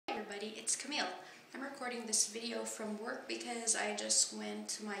everybody, it's Camille. I'm recording this video from work because I just went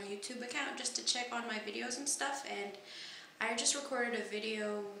to my YouTube account just to check on my videos and stuff, and I just recorded a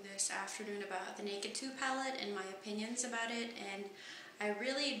video this afternoon about the Naked 2 palette and my opinions about it, and I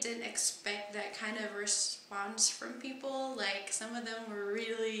really didn't expect that kind of response from people. Like, some of them were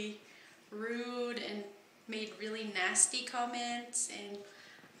really rude and made really nasty comments, and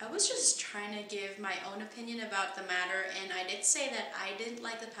I was just trying to give my own opinion about the matter, and I did say that I didn't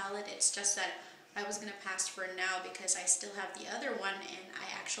like the palette. It's just that I was going to pass for now because I still have the other one and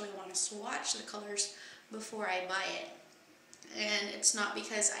I actually want to swatch the colors before I buy it. And it's not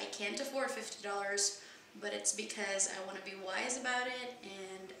because I can't afford $50, but it's because I want to be wise about it,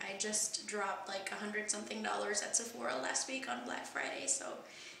 and I just dropped like $100-something at Sephora last week on Black Friday, so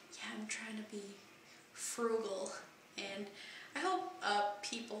yeah, I'm trying to be frugal, and I hope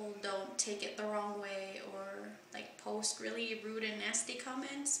people don't take it the wrong way or like post really rude and nasty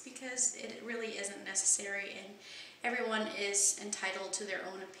comments, because it really isn't necessary, and everyone is entitled to their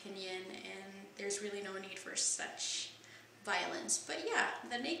own opinion, and there's really no need for such violence. But yeah,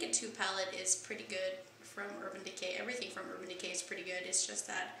 the Naked 2 palette is pretty good from Urban Decay. Everything from Urban Decay is pretty good. It's just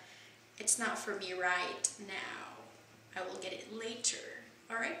that it's not for me right now. I will get it later.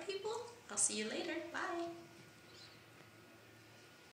 Alright people, I'll see you later. Bye.